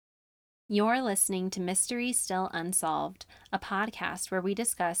You're listening to Mystery Still Unsolved, a podcast where we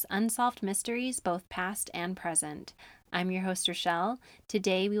discuss unsolved mysteries, both past and present. I'm your host, Rochelle.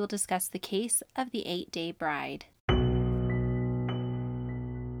 Today we will discuss the case of the 8-Day Bride.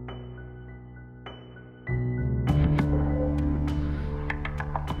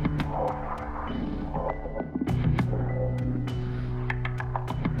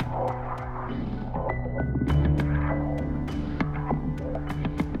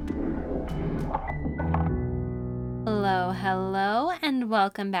 Hello, and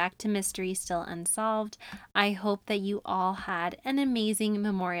welcome back to Mystery Still Unsolved. I hope that you all had an amazing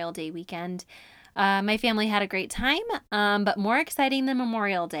Memorial Day weekend. My family had a great time, but more exciting than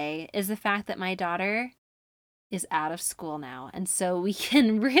Memorial Day is the fact that my daughter is out of school now, and so we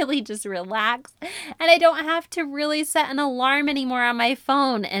can really just relax, and I don't have to really set an alarm anymore on my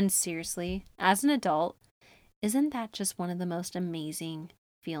phone. And seriously, as an adult, isn't that just one of the most amazing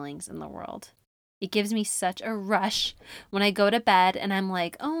feelings in the world? It gives me such a rush when I go to bed and I'm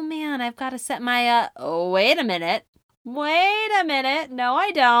like, oh man, I've got to set my, wait a minute. No,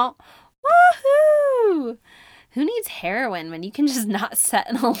 I don't. Woohoo! Who needs heroin when you can just not set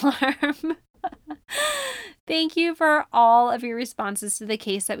an alarm? Thank you for all of your responses to the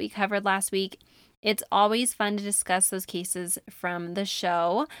case that we covered last week. It's always fun to discuss those cases from the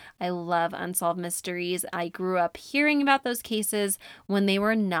show. I love unsolved mysteries. I grew up hearing about those cases when they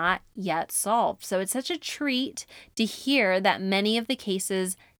were not yet solved. So it's such a treat to hear that many of the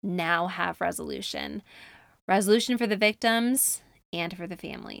cases now have resolution. Resolution for the victims and for the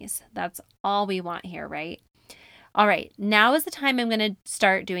families. That's all we want here, right? All right, now is the time I'm going to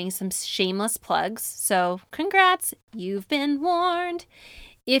start doing some shameless plugs. So congrats, you've been warned.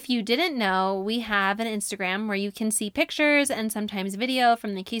 If you didn't know, we have an Instagram where you can see pictures and sometimes video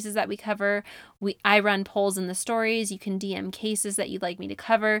from the cases that we cover. I run polls in the stories. You can DM cases that you'd like me to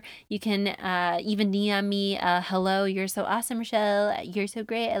cover. You can even DM me, hello, you're so awesome, Rochelle. You're so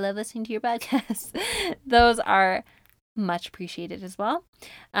great. I love listening to your podcast. Those are much appreciated as well.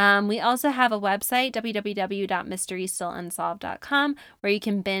 We also have a website, www.mysterystillunsolved.com, where you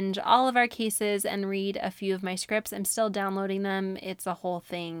can binge all of our cases and read a few of my scripts. I'm still downloading them. It's a whole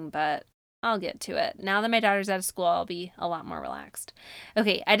thing, but I'll get to it. Now that my daughter's out of school, I'll be a lot more relaxed.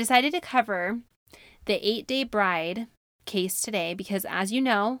 Okay, I decided to cover the 8-Day Bride case today because, as you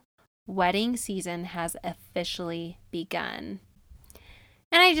know, wedding season has officially begun.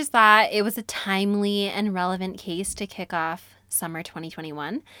 And I just thought it was a timely and relevant case to kick off summer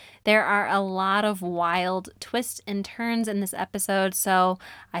 2021. There are a lot of wild twists and turns in this episode, so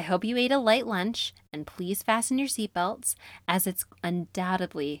I hope you ate a light lunch and please fasten your seatbelts as it's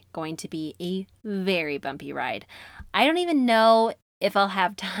undoubtedly going to be a very bumpy ride. I don't even know if I'll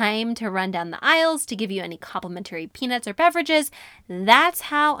have time to run down the aisles to give you any complimentary peanuts or beverages. That's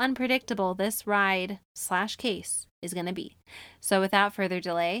how unpredictable this ride/case is going to be. So without further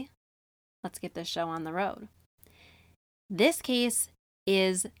delay, let's get this show on the road. This case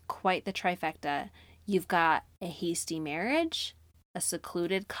is quite the trifecta. You've got a hasty marriage, a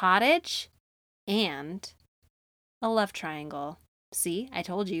secluded cottage, and a love triangle. See, I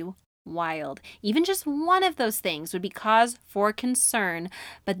told you. Wild. Even just one of those things would be cause for concern,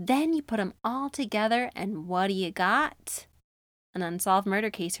 but then you put them all together and what do you got? An unsolved murder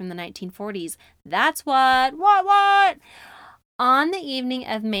case from the 1940s. That's what? On the evening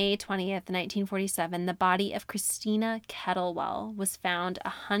of May 20th, 1947, the body of Christina Kettlewell was found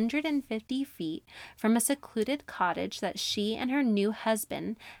 150 feet from a secluded cottage that she and her new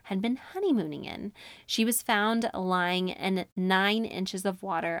husband had been honeymooning in. She was found lying in 9 inches of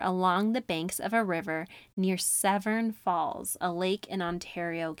water along the banks of a river near Severn Falls, a lake in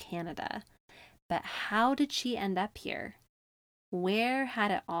Ontario, Canada. But how did she end up here? Where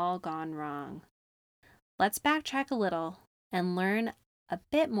had it all gone wrong? Let's backtrack a little and learn a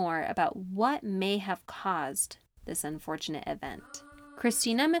bit more about what may have caused this unfortunate event.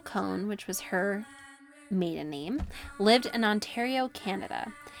 Christina McCone, which was her maiden name, lived in Ontario,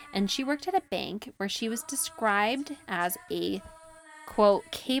 Canada, and she worked at a bank where she was described as a, quote,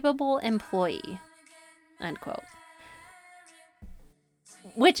 capable employee, unquote.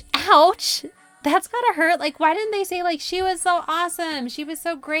 Which, ouch! That's gotta hurt. Like, why didn't they say, like, she was so awesome, she was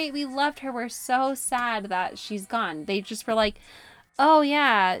so great, we loved her, we're so sad that she's gone? They just were like, oh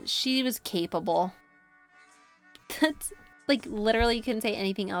yeah, she was capable. That's, like, literally you couldn't say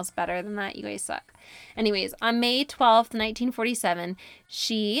anything else better than that. You guys suck. Anyways, on May 12th, 1947,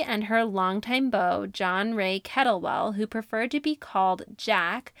 she and her longtime beau, John Ray Kettlewell, who preferred to be called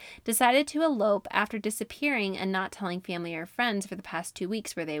Jack, decided to elope after disappearing and not telling family or friends for the past 2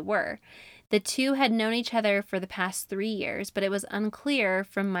 weeks where they were. The two had known each other for the past 3 years, but it was unclear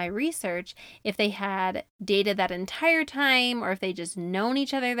from my research if they had dated that entire time or if they just known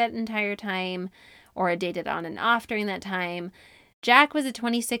each other that entire time or had dated on and off during that time. Jack was a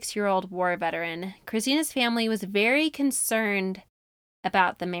 26-year-old war veteran. Christina's family was very concerned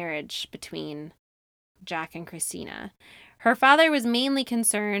about the marriage between Jack and Christina. Her father was mainly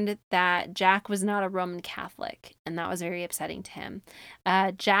concerned that Jack was not a Roman Catholic, and that was very upsetting to him.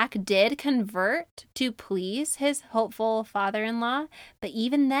 Jack did convert to please his hopeful father-in-law, but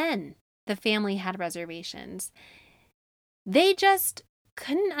even then, the family had reservations. They just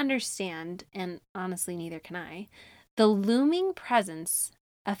couldn't understand, and honestly, neither can I, the looming presence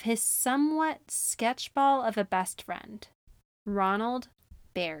of his somewhat sketchball of a best friend, Ronald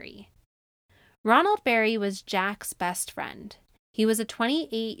Barry. Ronald Barry was Jack's best friend. He was a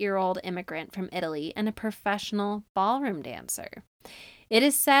 28-year-old immigrant from Italy and a professional ballroom dancer. It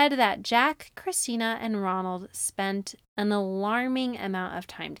is said that Jack, Christina, and Ronald spent an alarming amount of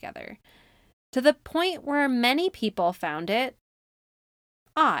time together, to the point where many people found it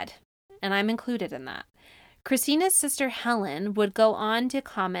odd, and I'm included in that. Christina's sister Helen would go on to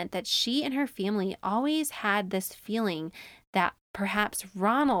comment that she and her family always had this feeling that perhaps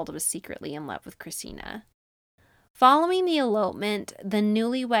Ronald was secretly in love with Christina. Following the elopement, the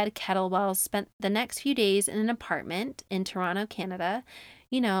newlywed Kettlewells spent the next few days in an apartment in Toronto, Canada.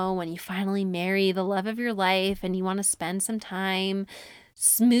 You know, when you finally marry the love of your life and you want to spend some time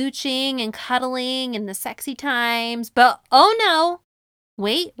smooching and cuddling in the sexy times. But oh no!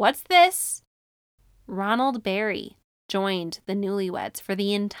 Wait, what's this? Ronald Barry joined the newlyweds for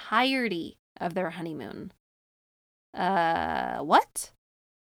the entirety of their honeymoon. What?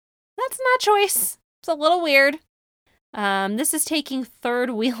 That's not choice. It's a little weird. This is taking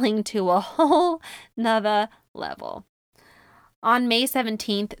third wheeling to a whole nother level. On May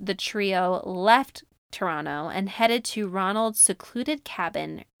 17th, the trio left Toronto and headed to Ronald's secluded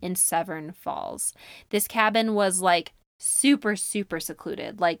cabin in Severn Falls. This cabin was like super, super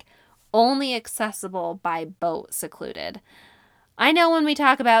secluded, like only accessible by boat secluded. I know when we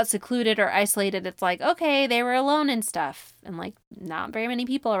talk about secluded or isolated, it's like, okay, they were alone and stuff, and like not very many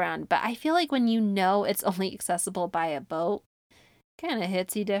people around. But I feel like when you know it's only accessible by a boat, kind of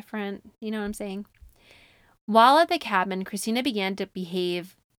hits you different. You know what I'm saying? While at the cabin, Christina began to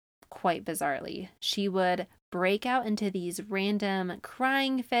behave quite bizarrely. She would break out into these random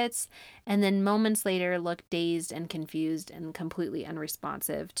crying fits and then moments later look dazed and confused and completely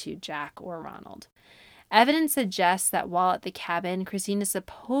unresponsive to Jack or Ronald. Evidence suggests that while at the cabin, Christina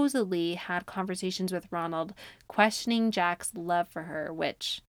supposedly had conversations with Ronald, questioning Jack's love for her,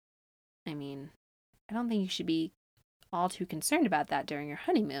 which, I mean, I don't think you should be all too concerned about that during your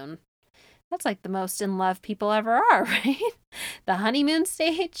honeymoon. That's like the most in love people ever are, right? The honeymoon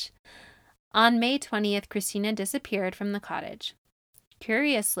stage. On May 20th, Christina disappeared from the cottage.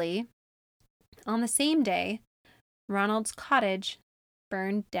 Curiously, on the same day, Ronald's cottage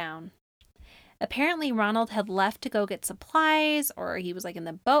burned down. Apparently, Ronald had left to go get supplies, or he was like in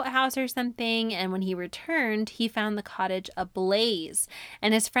the boathouse or something, and when he returned, he found the cottage ablaze,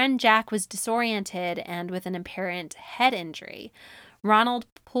 and his friend Jack was disoriented and with an apparent head injury. Ronald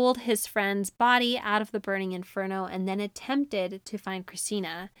pulled his friend's body out of the burning inferno and then attempted to find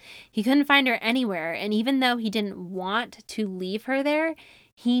Christina. He couldn't find her anywhere, and even though he didn't want to leave her there,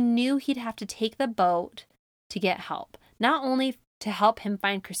 he knew he'd have to take the boat to get help. Not only to help him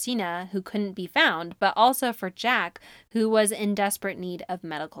find Christina, who couldn't be found, but also for Jack, who was in desperate need of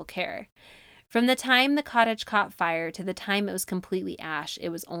medical care. From the time the cottage caught fire to the time it was completely ash, it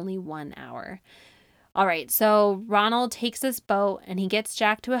was only 1 hour. All right, so Ronald takes this boat and he gets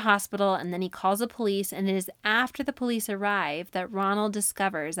Jack to a hospital and then he calls the police, and it is after the police arrive that Ronald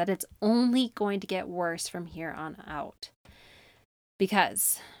discovers that it's only going to get worse from here on out.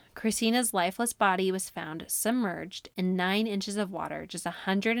 Because Christina's lifeless body was found submerged in 9 inches of water just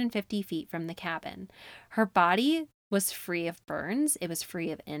 150 feet from the cabin. Her body was free of burns. It was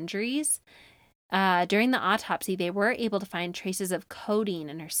free of injuries. During the autopsy, they were able to find traces of codeine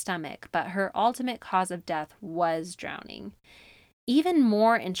in her stomach, but her ultimate cause of death was drowning. Even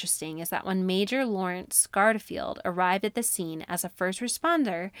more interesting is that when Major Lawrence Scarfield arrived at the scene as a first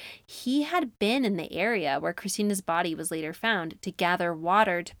responder, he had been in the area where Christina's body was later found to gather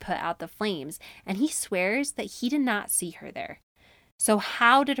water to put out the flames, and he swears that he did not see her there. So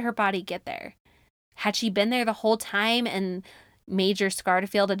how did her body get there? Had she been there the whole time and Major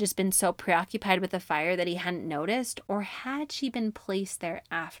Scarfield had just been so preoccupied with the fire that he hadn't noticed, or had she been placed there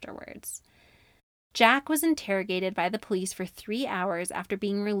afterwards? Jack was interrogated by the police for 3 hours after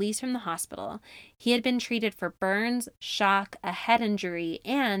being released from the hospital. He had been treated for burns, shock, a head injury,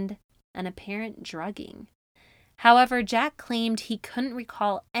 and and apparent drugging. However, Jack claimed he couldn't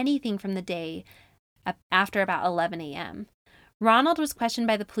recall anything from the day after about 11 a.m. Ronald was questioned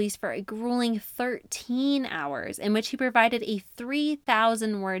by the police for a grueling 13 hours, in which he provided a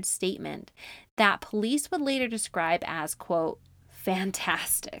 3,000-word statement that police would later describe as, quote,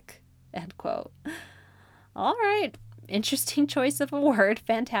 fantastic, end quote. All right, interesting choice of a word,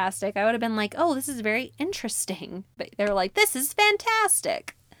 fantastic. I would have been like, oh, this is very interesting. But they were like, this is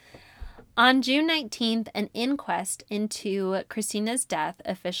fantastic. On June 19th, an inquest into Christina's death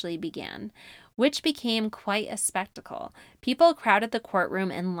officially began, which became quite a spectacle. People crowded the courtroom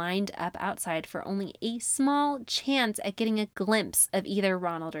and lined up outside for only a small chance at getting a glimpse of either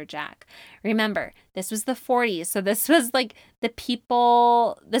Ronald or Jack. Remember, this was the 40s, so this was like the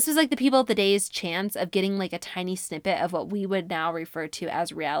people of the day's chance of getting like a tiny snippet of what we would now refer to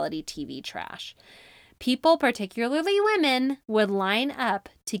as reality TV trash. People, particularly women, would line up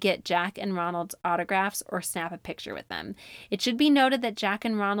to get Jack and Ronald's autographs or snap a picture with them. It should be noted that Jack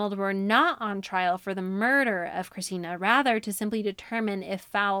and Ronald were not on trial for the murder of Christina, rather to simply determine if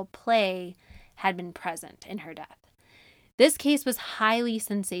foul play had been present in her death. This case was highly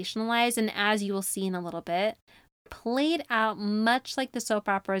sensationalized and, as you will see in a little bit, played out much like the soap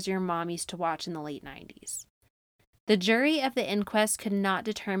operas your mom used to watch in the late 90s. The jury of the inquest could not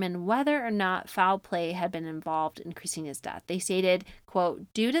determine whether or not foul play had been involved in Christina's death. They stated,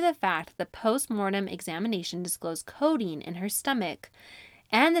 quote, due to the fact the post-mortem examination disclosed codeine in her stomach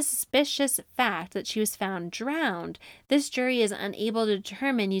and the suspicious fact that she was found drowned, this jury is unable to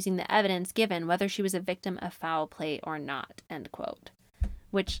determine using the evidence given whether she was a victim of foul play or not, end quote.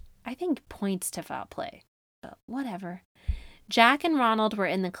 Which I think points to foul play, but whatever. Jack and Ronald were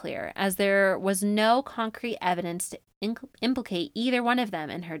in the clear, as there was no concrete evidence to implicate either one of them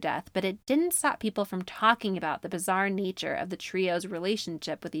in her death, but it didn't stop people from talking about the bizarre nature of the trio's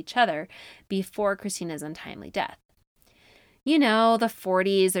relationship with each other before Christina's untimely death. You know, the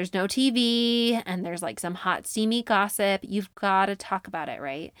 40s, there's no TV, and there's like some hot, steamy gossip. You've got to talk about it,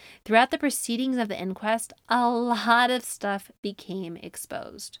 right? Throughout the proceedings of the inquest, a lot of stuff became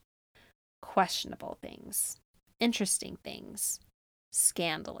exposed. Questionable things. Interesting things,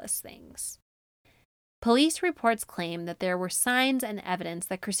 scandalous things. Police reports claim that there were signs and evidence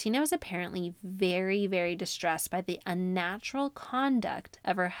that Christina was apparently very, very distressed by the unnatural conduct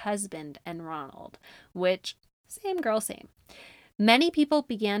of her husband and Ronald, which, same girl, same. Many people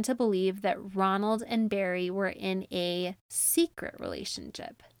began to believe that Ronald and Barry were in a secret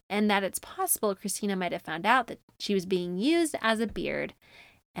relationship, and that it's possible Christina might have found out that she was being used as a beard,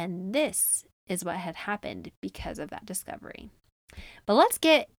 and this is what had happened because of that discovery. But let's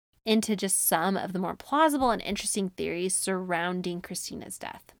get into just some of the more plausible and interesting theories surrounding Christina's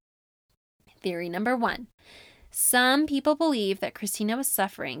death. Theory number 1. Some people believe that Christina was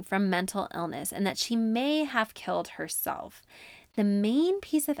suffering from mental illness and that she may have killed herself. The main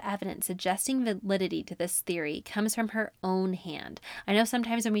piece of evidence suggesting validity to this theory comes from her own hand. I know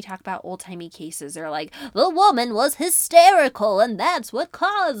sometimes when we talk about old-timey cases, they're like, the woman was hysterical and that's what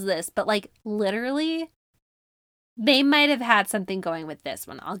caused this. But like literally, they might have had something going with this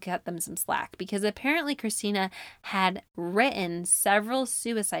one. I'll cut them some slack because apparently Christina had written several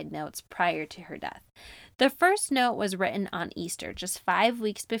suicide notes prior to her death. The first note was written on Easter, just 5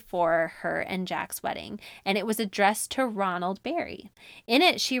 weeks before her and Jack's wedding, and it was addressed to Ronald Barry. In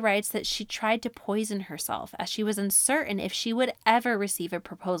it, she writes that she tried to poison herself as she was uncertain if she would ever receive a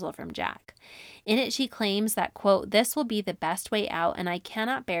proposal from Jack. In it, she claims that, quote, this will be the best way out and I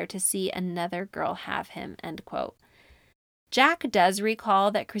cannot bear to see another girl have him, end quote. Jack does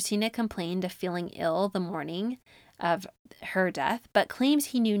recall that Christina complained of feeling ill the morning of her death, but claims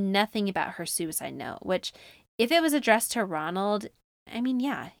he knew nothing about her suicide note, which, if it was addressed to Ronald, I mean,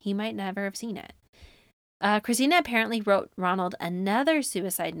 yeah, he might never have seen it. Christina apparently wrote Ronald another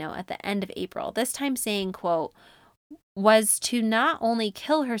suicide note at the end of April, this time saying, quote, was to not only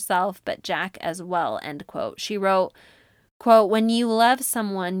kill herself, but Jack as well, end quote. She wrote, quote, when you love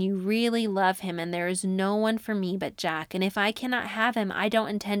someone, you really love him, and there is no one for me but Jack, and if I cannot have him, I don't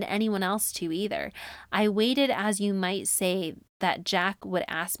intend anyone else to either. I waited, as you might say, that Jack would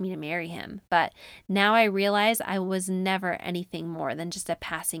ask me to marry him, but now I realize I was never anything more than just a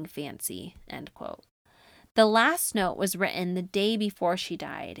passing fancy, end quote. The last note was written the day before she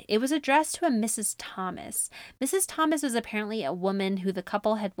died. It was addressed to a Mrs. Thomas. Mrs. Thomas was apparently a woman who the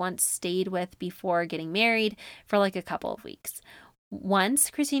couple had once stayed with before getting married for like a couple of weeks. Once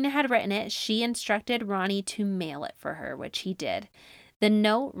Christina had written it, she instructed Ronnie to mail it for her, which he did. The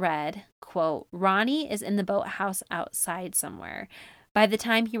note read, quote, Ronnie is in the boathouse outside somewhere. By the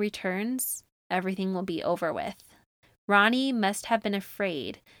time he returns, everything will be over with. Ronnie must have been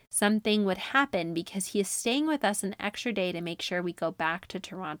afraid something would happen because he is staying with us an extra day to make sure we go back to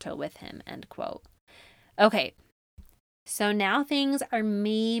Toronto with him, end quote. Okay, so now things are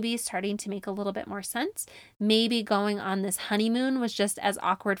maybe starting to make a little bit more sense. Maybe going on this honeymoon was just as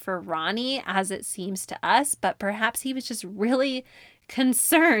awkward for Ronnie as it seems to us, but perhaps he was just really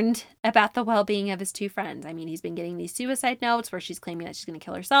concerned about the well-being of his two friends. I mean, he's been getting these suicide notes where she's claiming that she's going to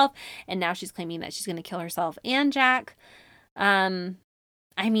kill herself, and now she's claiming that she's going to kill herself and Jack.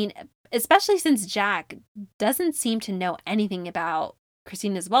 I mean, especially since Jack doesn't seem to know anything about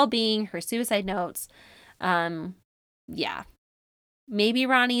Christina's well-being, her suicide notes. Yeah. Maybe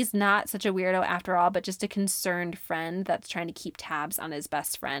Ronnie's not such a weirdo after all, but just a concerned friend that's trying to keep tabs on his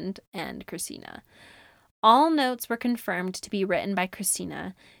best friend and Christina. All notes were confirmed to be written by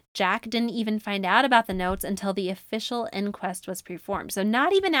Christina. Jack didn't even find out about the notes until the official inquest was performed. So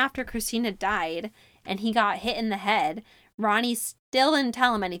not even after Christina died and he got hit in the head, Ronnie still didn't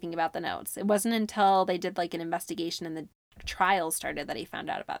tell him anything about the notes. It wasn't until they did like an investigation and the trial started that he found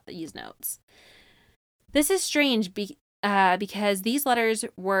out about these notes. This is strange because these letters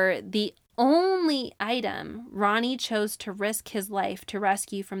were the only item Ronnie chose to risk his life to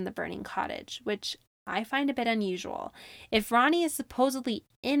rescue from the burning cottage, which I find a bit unusual. If Ronnie is supposedly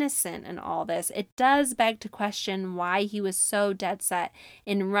innocent in all this, it does beg to question why he was so dead set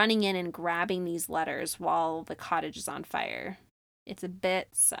in running in and grabbing these letters while the cottage is on fire. It's a bit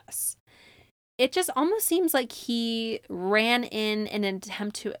sus. It just almost seems like he ran in an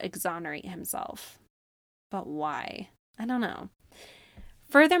attempt to exonerate himself. But why? I don't know.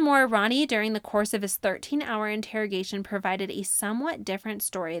 Furthermore, Ronnie, during the course of his 13-hour interrogation, provided a somewhat different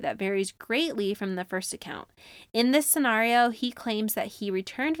story that varies greatly from the first account. In this scenario, he claims that he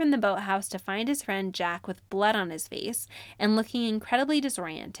returned from the boathouse to find his friend Jack with blood on his face and looking incredibly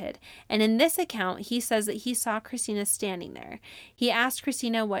disoriented. And in this account, he says that he saw Christina standing there. He asked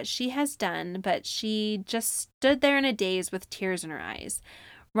Christina what she has done, but she just stood there in a daze with tears in her eyes.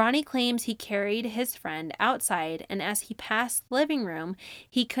 Ronnie claims he carried his friend outside, and as he passed the living room,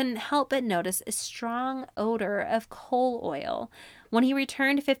 he couldn't help but notice a strong odor of coal oil. When he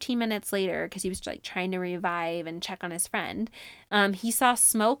returned 15 minutes later, because he was like trying to revive and check on his friend, he saw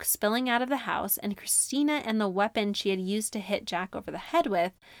smoke spilling out of the house, and Christina and the weapon she had used to hit Jack over the head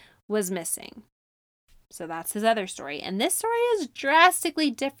with was missing. So that's his other story. And this story is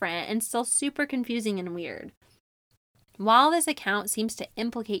drastically different and still super confusing and weird. While this account seems to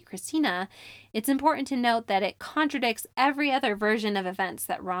implicate Christina, it's important to note that it contradicts every other version of events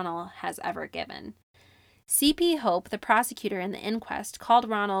that Ronald has ever given. C.P. Hope, the prosecutor in the inquest, called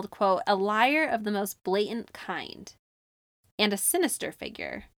Ronald, quote, a liar of the most blatant kind and a sinister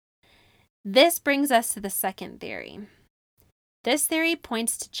figure. This brings us to the second theory. This theory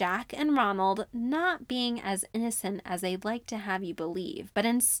points to Jack and Ronald not being as innocent as they'd like to have you believe, but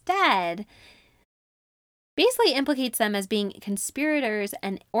instead basically implicates them as being conspirators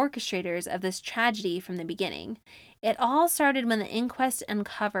and orchestrators of this tragedy from the beginning. It all started when the inquest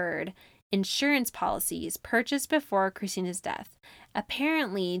uncovered insurance policies purchased before Christina's death.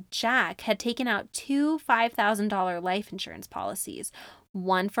 Apparently, Jack had taken out two $5,000 life insurance policies,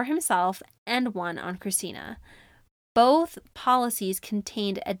 one for himself and one on Christina. Both policies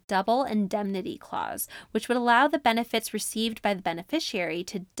contained a double indemnity clause, which would allow the benefits received by the beneficiary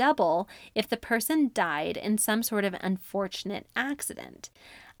to double if the person died in some sort of unfortunate accident,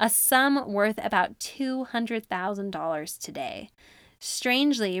 a sum worth about $200,000 today.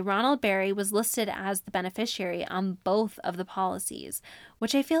 Strangely, Ronald Barry was listed as the beneficiary on both of the policies,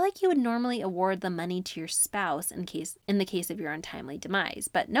 which I feel like you would normally award the money to your spouse in the case of your untimely demise.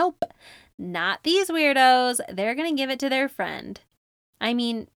 But nope, not these weirdos. They're going to give it to their friend. I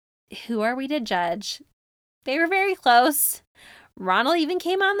mean, who are we to judge? They were very close. Ronald even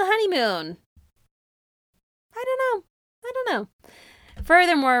came on the honeymoon. I don't know.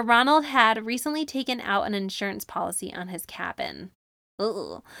 Furthermore, Ronald had recently taken out an insurance policy on his cabin.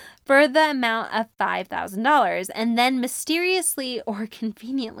 For the amount of $5,000, and then mysteriously or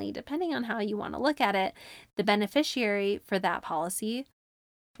conveniently, depending on how you want to look at it, the beneficiary for that policy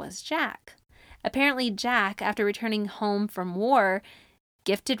was Jack. Apparently, Jack, after returning home from war,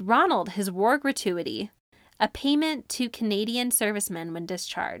 gifted Ronald his war gratuity, a payment to Canadian servicemen when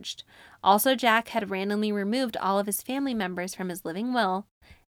discharged. Also, Jack had randomly removed all of his family members from his living will,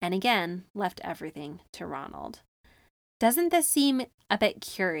 and again, left everything to Ronald. Doesn't this seem a bit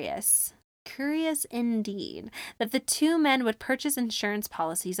curious? Curious indeed, that the two men would purchase insurance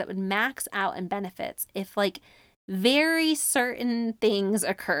policies that would max out in benefits if, like, very certain things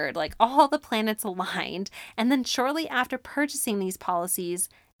occurred, like all the planets aligned, and then shortly after purchasing these policies,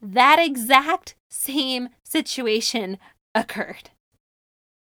 that exact same situation occurred.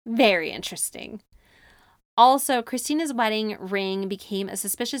 Very interesting. Also, Christina's wedding ring became a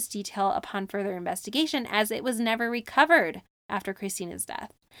suspicious detail upon further investigation as it was never recovered after Christina's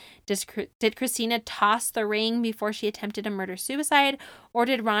death. Did Christina toss the ring before she attempted a murder-suicide, or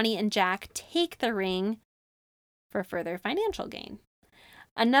did Ronnie and Jack take the ring for further financial gain?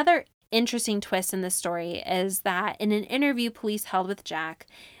 Another interesting twist in this story is that in an interview police held with Jack,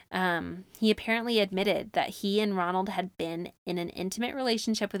 he apparently admitted that he and Ronald had been in an intimate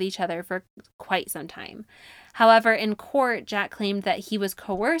relationship with each other for quite some time. However, in court, Jack claimed that he was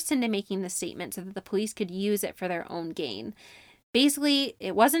coerced into making the statement so that the police could use it for their own gain. Basically,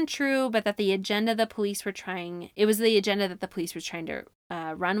 it wasn't true, but that the agenda the police were trying, it was the agenda that the police were trying to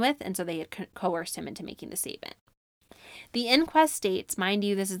run with, and so they had coerced him into making the statement. The inquest states, mind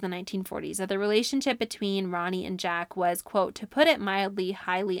you, this is the 1940s, that the relationship between Ronnie and Jack was, quote, to put it mildly,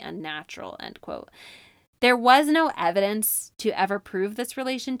 highly unnatural, end quote. There was no evidence to ever prove this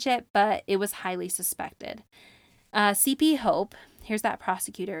relationship, but it was highly suspected. C.P. Hope, here's that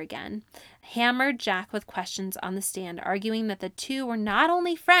prosecutor again, hammered Jack with questions on the stand, arguing that the two were not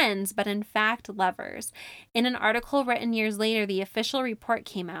only friends, but in fact lovers. In an article written years later, the official report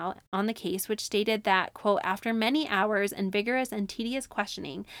came out on the case, which stated that, quote, after many hours and vigorous and tedious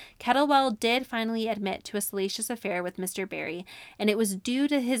questioning, Kettlewell did finally admit to a salacious affair with Mr. Barry, and it was due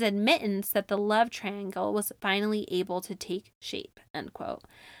to his admittance that the love triangle was finally able to take shape, end quote.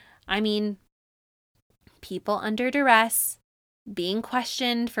 I mean, people under duress, being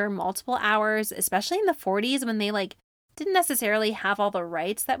questioned for multiple hours, especially in the 40s when they didn't necessarily have all the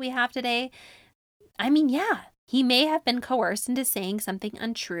rights that we have today. I mean, yeah, he may have been coerced into saying something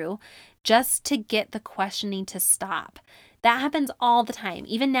untrue just to get the questioning to stop. That happens all the time.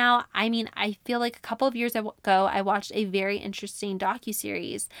 Even now, I mean, I feel like a couple of years ago, I watched a very interesting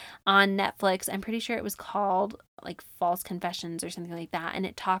docuseries on Netflix. I'm pretty sure it was called False Confessions or something like that. And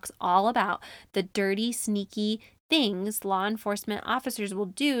it talks all about the dirty, sneaky things law enforcement officers will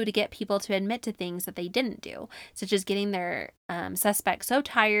do to get people to admit to things that they didn't do, such as getting their suspect so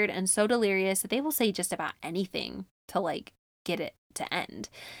tired and so delirious that they will say just about anything to get it to end.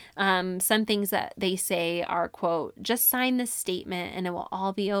 Some things that they say are, quote, just sign this statement and it will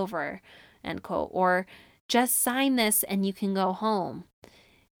all be over, end quote, or just sign this and you can go home.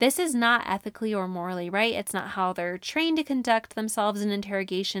 This is not ethically or morally right. It's not how they're trained to conduct themselves in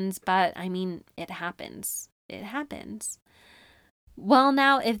interrogations, but I mean, it happens. It happens. Well,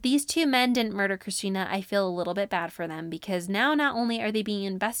 now, if these two men didn't murder Christina, I feel a little bit bad for them because now not only are they being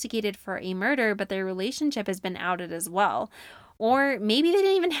investigated for a murder, but their relationship has been outed as well. Or maybe they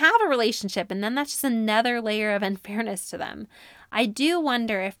didn't even have a relationship, and then that's just another layer of unfairness to them. I do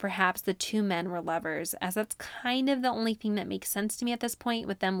wonder if perhaps the two men were lovers, as that's kind of the only thing that makes sense to me at this point,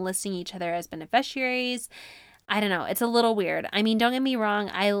 with them listing each other as beneficiaries. I don't know. It's a little weird. I mean, don't get me wrong.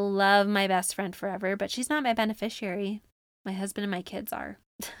 I love my best friend forever, but she's not my beneficiary. My husband and my kids are.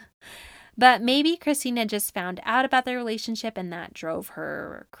 But maybe Christina just found out about their relationship and that drove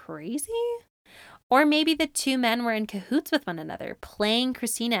her crazy? Or maybe the two men were in cahoots with one another, playing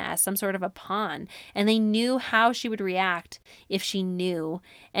Christina as some sort of a pawn, and they knew how she would react if she knew,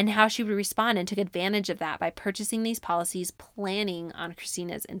 and how she would respond, and took advantage of that by purchasing these policies, planning on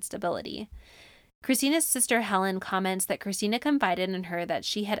Christina's instability. Christina's sister Helen comments that Christina confided in her that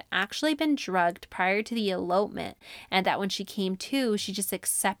she had actually been drugged prior to the elopement, and that when she came to, she just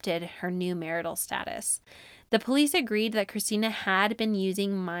accepted her new marital status. The police agreed that Christina had been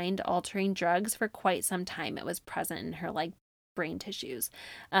using mind-altering drugs for quite some time. It was present in her brain tissues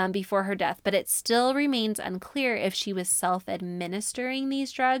before her death, but it still remains unclear if she was self-administering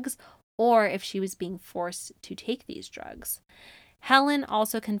these drugs or if she was being forced to take these drugs. Helen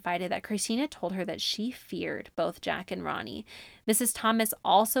also confided that Christina told her that she feared both Jack and Ronnie. Mrs. Thomas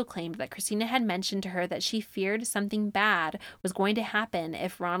also claimed that Christina had mentioned to her that she feared something bad was going to happen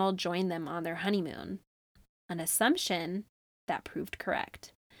if Ronald joined them on their honeymoon. An assumption that proved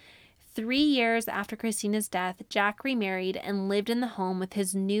correct. 3 years after Christina's death, Jack remarried and lived in the home with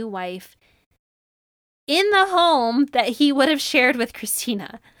his new wife, in the home that he would have shared with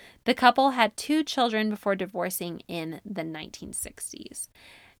Christina. The couple had 2 children before divorcing in the 1960s.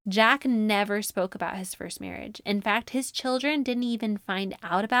 Jack never spoke about his first marriage. In fact, his children didn't even find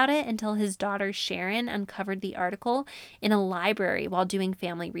out about it until his daughter Sharon uncovered the article in a library while doing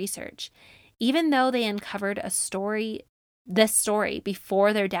family research. Even though they uncovered this story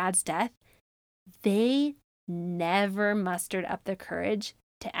before their dad's death, they never mustered up the courage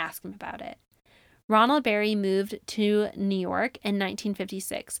to ask him about it. Ronald Berry moved to New York in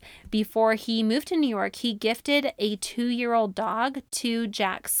 1956. Before he moved to New York, he gifted a 2-year-old dog to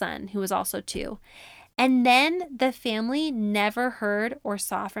Jack's son, who was also 2. And then the family never heard or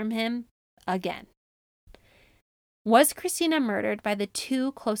saw from him again. Was Christina murdered by the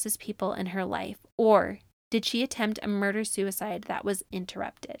 2 closest people in her life, or did she attempt a murder-suicide that was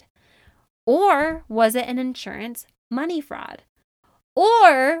interrupted? Or was it an insurance money fraud?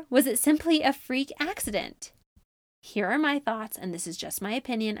 Or was it simply a freak accident? Here are my thoughts, and this is just my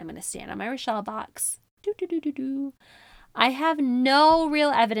opinion. I'm going to stand on my Rochelle box. I have no real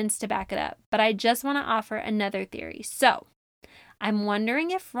evidence to back it up, but I just want to offer another theory. So, I'm wondering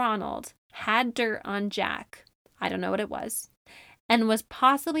if Ronald had dirt on Jack, I don't know what it was, and was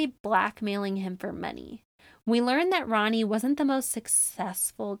possibly blackmailing him for money. We learned that Ronnie wasn't the most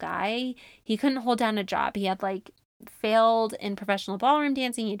successful guy. He couldn't hold down a job. He had failed in professional ballroom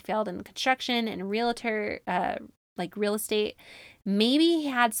dancing. He'd failed in construction and real estate. Maybe he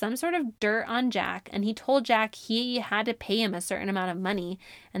had some sort of dirt on Jack, and he told Jack he had to pay him a certain amount of money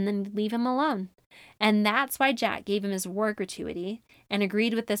and then leave him alone. And that's why Jack gave him his war gratuity and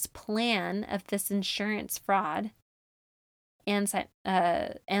agreed with this plan of this insurance fraud and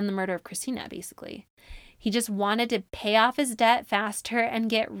the murder of Christina, basically. He just wanted to pay off his debt faster and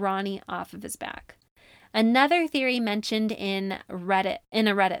get Ronnie off of his back. Another theory mentioned in a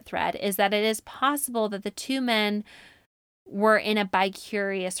Reddit thread is that it is possible that the 2 men were in a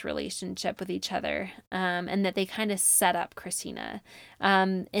bicurious relationship with each other, and that they kind of set up Christina.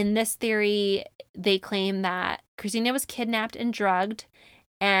 In this theory, they claim that Christina was kidnapped and drugged,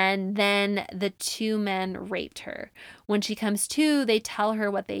 and then the 2 men raped her. When she comes to, they tell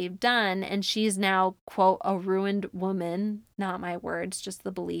her what they've done, and she's now, quote, a ruined woman. Not my words, just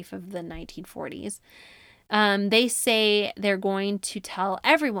the belief of the 1940s. They say they're going to tell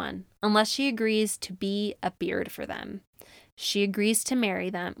everyone unless she agrees to be a beard for them. She agrees to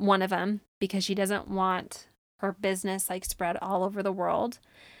marry one of them, because she doesn't want her business spread all over the world.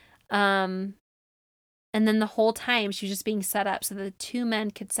 And then the whole time she was just being set up so that the 2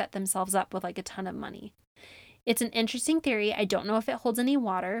 men could set themselves up with a ton of money. It's an interesting theory. I don't know if it holds any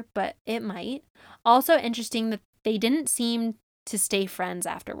water, but it might. Also interesting that they didn't seem to stay friends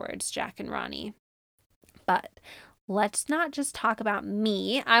afterwards, Jack and Ronnie. But let's not just talk about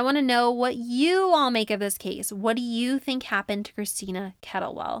me. I want to know what you all make of this case. What do you think happened to Christina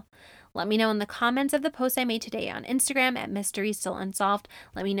Kettlewell? Let me know in the comments of the post I made today on Instagram at Mystery Still Unsolved.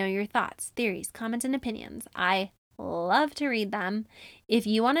 Let me know your thoughts, theories, comments, and opinions. I love to read them. If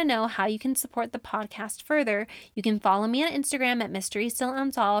you want to know how you can support the podcast further, you can follow me on Instagram at Mystery Still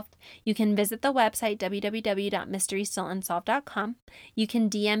Unsolved. You can visit the website www.mysterystillunsolved.com. You can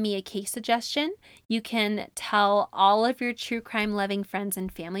DM me a case suggestion. You can tell all of your true crime loving friends and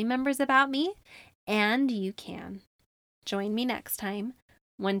family members about me. And you can join me next time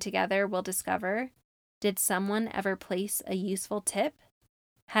when together we'll discover, did someone ever place a useful tip?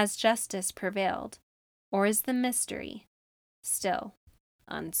 Has justice prevailed? Or is the mystery still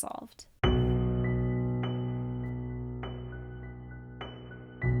unsolved?